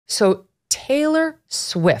So Taylor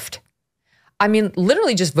Swift, I mean,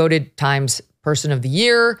 literally just voted Times Person of the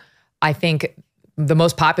Year. I think the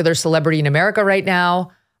most popular celebrity in America right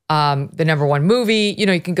now, the #1 movie. You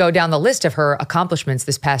know, you can go down the list of her accomplishments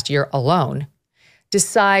this past year alone.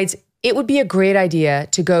 Decides it would be a great idea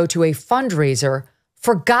to go to a fundraiser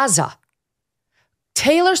for Gaza.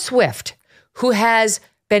 Taylor Swift, who has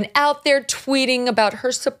been out there tweeting about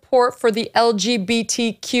her support for the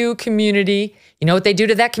LGBTQ community. You know what they do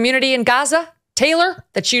to that community in Gaza, Taylor,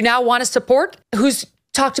 that you now want to support? Who's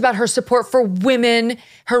talked about her support for women,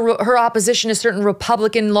 her opposition to certain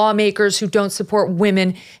Republican lawmakers who don't support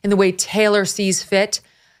women in the way Taylor sees fit.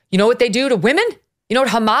 You know what they do to women? You know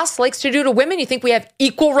what Hamas likes to do to women? You think we have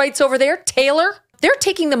equal rights over there, Taylor? They're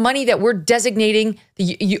taking the money that we're designating,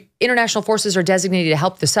 the international forces are designated to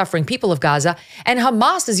help the suffering people of Gaza, and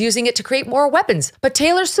Hamas is using it to create more weapons. But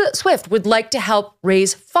Taylor Swift would like to help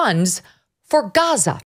raise funds for Gaza.